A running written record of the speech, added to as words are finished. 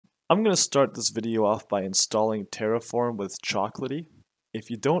I'm going to start this video off by installing Terraform with Chocolaty. If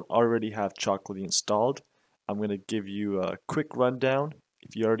you don't already have Chocolaty installed, I'm going to give you a quick rundown.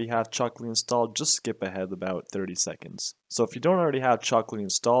 If you already have Chocolaty installed, just skip ahead about 30 seconds. So if you don't already have Chocolaty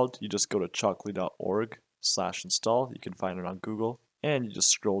installed, you just go to chocolaty.org/install. You can find it on Google. And you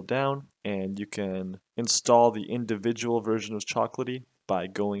just scroll down and you can install the individual version of Chocolaty by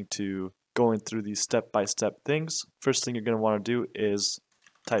going through these step-by-step things. First thing you're going to want to do is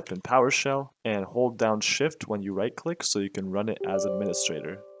type in PowerShell and hold down Shift when you right click so you can run it as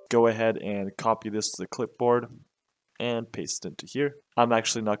administrator. Go ahead and copy this to the clipboard and paste it into here. I'm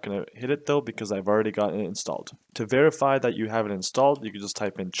actually not going to hit it though because I've already gotten it installed. To verify that you have it installed, you can just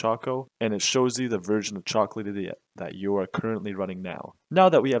type in Choco and it shows you the version of Chocolaty that you are currently running now. Now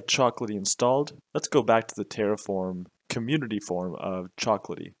that we have Chocolaty installed, let's go back to the Terraform community forum of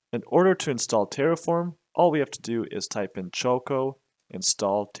Chocolaty. In order to install Terraform, all we have to do is type in Choco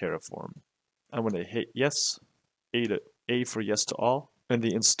install Terraform. I'm going to hit yes, A for yes to all, and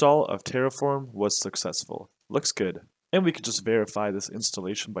the install of Terraform was successful. Looks good. And we could just verify this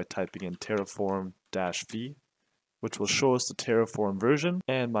installation by typing in terraform-v, which will show us the Terraform version,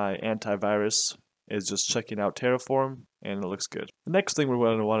 and my antivirus is just checking out Terraform, and it looks good. The next thing we're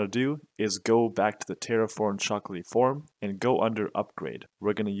going to want to do is go back to the Terraform Chocolaty forum and go under upgrade.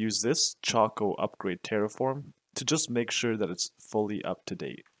 We're going to use this Choco upgrade Terraform to just make sure that it's fully up to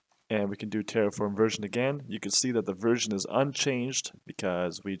date. And we can do Terraform version again. You can see that the version is unchanged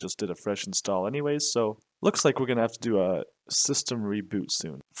because we just did a fresh install anyways, so looks like we're going to have to do a system reboot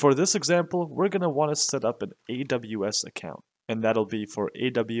soon. For this example, we're going to want to set up an AWS account, and that'll be for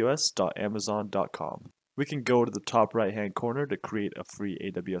aws.amazon.com. We can go to the top right hand corner to create a free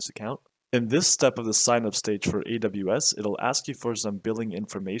AWS account. In this step of the sign up stage for AWS, it'll ask you for some billing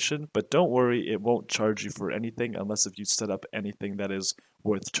information, but don't worry, it won't charge you for anything unless if you set up anything that is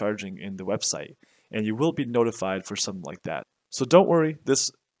worth charging in the website, and you will be notified for something like that. So don't worry,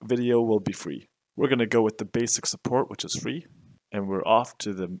 this video will be free. We're going to go with the basic support, which is free, and we're off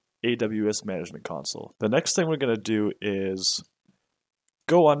to the AWS Management Console. The next thing we're going to do is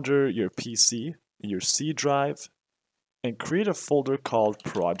go under your PC, your C drive, and create a folder called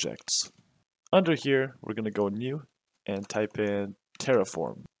Projects. Under here, we're going to go New and type in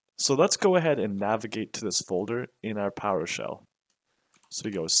Terraform. So let's go ahead and navigate to this folder in our PowerShell. So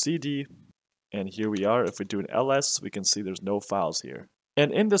we go CD, and here we are. If we do an ls, we can see there's no files here.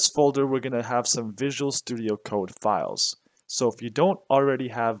 And in this folder, we're going to have some Visual Studio Code files. So if you don't already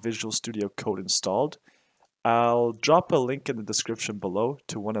have Visual Studio Code installed, I'll drop a link in the description below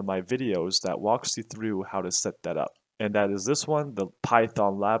to one of my videos that walks you through how to set that up. And that is this one, the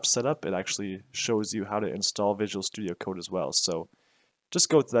Python lab setup. It actually shows you how to install Visual Studio Code as well. So just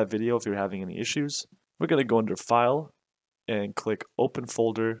go to that video if you're having any issues. We're going to go under File and click Open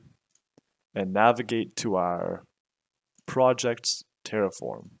Folder and navigate to our Projects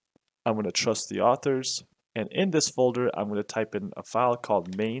Terraform. I'm going to trust the authors. And in this folder, I'm going to type in a file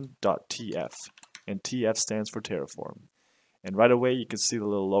called main.tf. And TF stands for Terraform. And right away, you can see the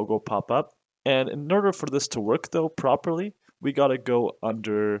little logo pop up. And in order for this to work though properly, we got to go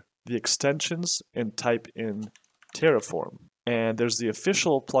under the extensions and type in Terraform. And there's the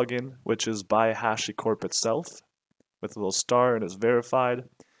official plugin, which is by HashiCorp itself with a little star and it's verified.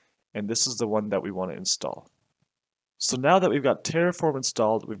 And this is the one that we want to install. So now that we've got Terraform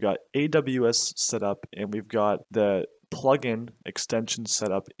installed, we've got AWS set up, and we've got the plugin extension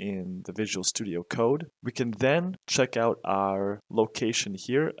set up in the Visual Studio Code, we can then check out our location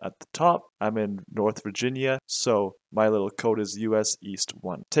here at the top. I'm in North Virginia, so my little code is US East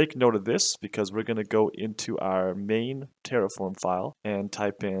 1. Take note of this because we're going to go into our main Terraform file and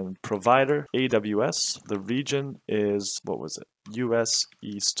type in provider AWS. The region is, what was it? US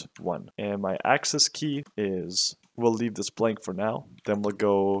East 1. And my access key is, we'll leave this blank for now. Then we'll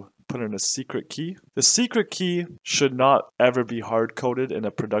go put in a secret key. The secret key should not ever be hard-coded in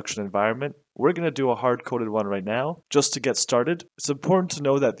a production environment. We're going to do a hard-coded one right now just to get started. It's important to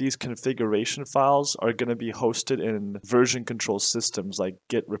know that these configuration files are going to be hosted in version control systems like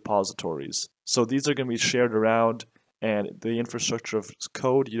Git repositories. So these are going to be shared around, and the infrastructure of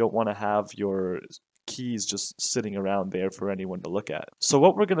code, you don't want to have your keys just sitting around there for anyone to look at. So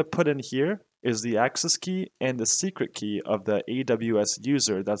what we're going to put in here is the access key and the secret key of the AWS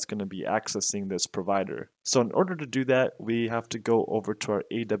user that's going to be accessing this provider. So in order to do that, we have to go over to our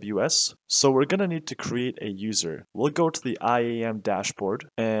AWS. So we're going to need to create a user. We'll go to the IAM dashboard,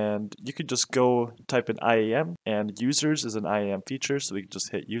 and you can just go type in IAM, and users is an IAM feature, so we can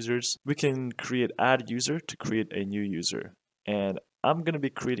just hit users. We can create add user to create a new user, and I'm going to be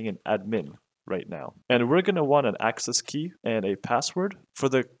creating an admin right now. And we're going to want an access key and a password. For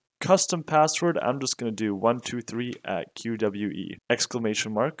the custom password, I'm just going to do 123@QWE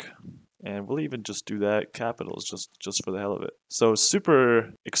exclamation mark. And we'll even just do that capitals just for the hell of it. So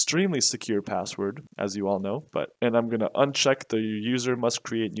super extremely secure password, as you all know. And I'm going to uncheck the user must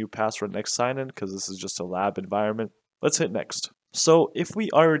create new password next sign in because this is just a lab environment. Let's hit next. So if we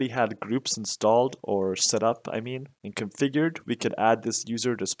already had groups installed or set up, and configured, we could add this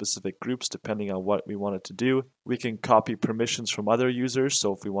user to specific groups depending on what we wanted to do. We can copy permissions from other users.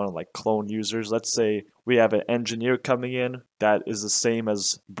 So if we want to like clone users, let's say we have an engineer coming in that is the same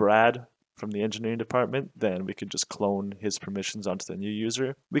as Brad from the engineering department, then we could just clone his permissions onto the new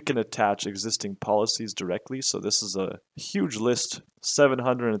user. We can attach existing policies directly. So this is a huge list,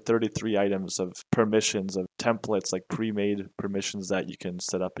 733 items of permissions, of templates, like pre-made permissions that you can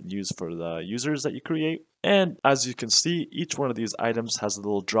set up and use for the users that you create. And as you can see, each one of these items has a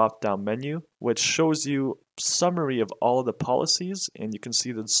little drop-down menu, which shows you summary of all of the policies, and you can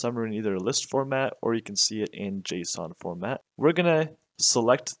see the summary in either a list format or you can see it in JSON format. We're gonna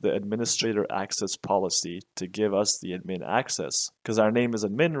select the administrator access policy to give us the admin access because our name is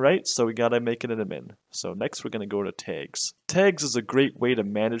admin, right? So we gotta make it an admin. So next we're gonna go to tags. Tags is a great way to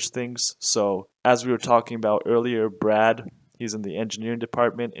manage things. So as we were talking about earlier, Brad, he's in the engineering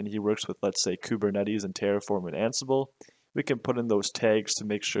department and he works with, let's say, Kubernetes and Terraform and Ansible. We can put in those tags to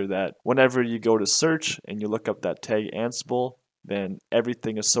make sure that whenever you go to search and you look up that tag Ansible, then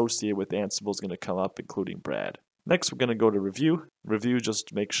everything associated with Ansible is going to come up, including Brad. Next, we're going to go to review. Review just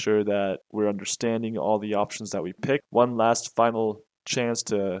to make sure that we're understanding all the options that we picked. One last final chance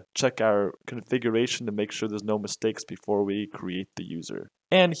to check our configuration to make sure there's no mistakes before we create the user.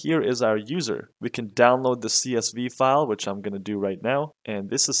 And here is our user. We can download the CSV file, which I'm going to do right now.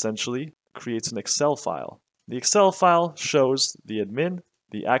 And this essentially creates an Excel file. The Excel file shows the admin,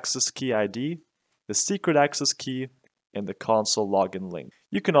 the access key ID, the secret access key, and the console login link.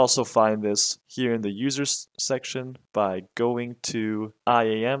 You can also find this here in the users section by going to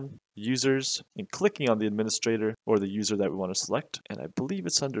IAM, users, and clicking on the administrator or the user that we want to select. And I believe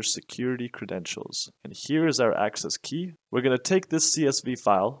it's under security credentials. And here is our access key. We're going to take this CSV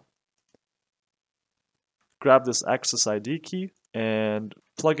file, grab this access ID key, and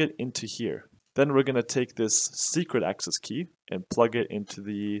plug it into here. Then we're going to take this secret access key and plug it into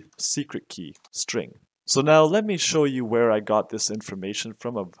the secret key string. So now let me show you where I got this information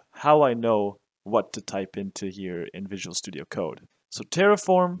from of how I know what to type into here in Visual Studio Code. So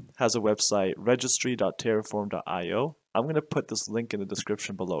Terraform has a website, registry.terraform.io. I'm going to put this link in the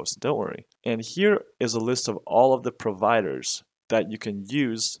description below, so don't worry. And here is a list of all of the providers that you can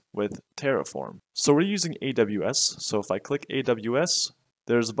use with Terraform. So we're using AWS. So if I click AWS,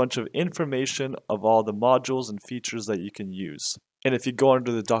 there's a bunch of information of all the modules and features that you can use. And if you go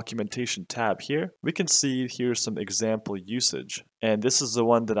under the documentation tab here, we can see here's some example usage. And this is the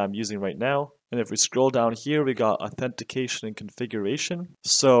one that I'm using right now. And if we scroll down here, we got authentication and configuration.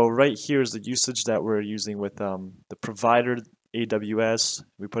 So right here is the usage that we're using with the provider, AWS.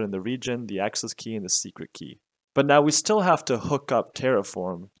 We put in the region, the access key, and the secret key. But now we still have to hook up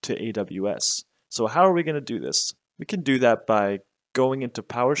Terraform to AWS. So how are we going to do this? We can do that by going into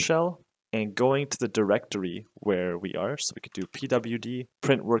PowerShell and going to the directory where we are. So we could do pwd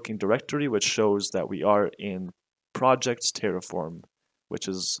print working directory, which shows that we are in projects Terraform, which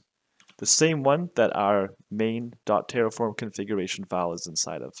is the same one that our main.terraform configuration file is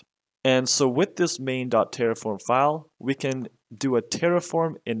inside of. And so with this main.terraform file, we can do a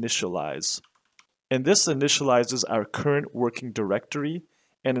Terraform initialize. And this initializes our current working directory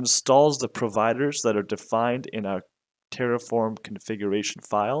and installs the providers that are defined in our Terraform configuration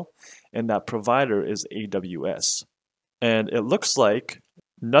file, and that provider is AWS. And it looks like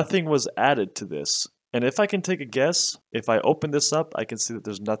nothing was added to this. And if I can take a guess, if I open this up, I can see that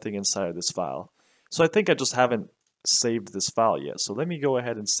there's nothing inside of this file. So I think I just haven't saved this file yet. So let me go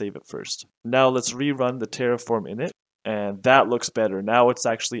ahead and save it first. Now let's rerun the Terraform init, and that looks better. Now it's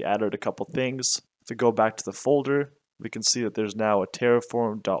actually added a couple things. If we go back to the folder, we can see that there's now a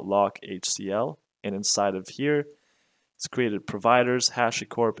terraform.lock.hcl, and inside of here, it's created providers,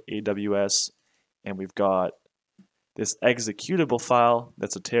 HashiCorp, AWS, and we've got this executable file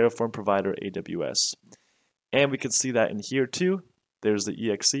that's a Terraform provider, AWS. And we can see that in here too. There's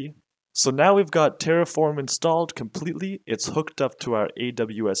the exe. So now we've got Terraform installed completely. It's hooked up to our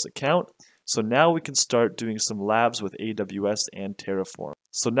AWS account. So now we can start doing some labs with AWS and Terraform.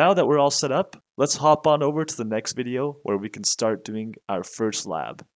 So now that we're all set up, let's hop on over to the next video where we can start doing our first lab.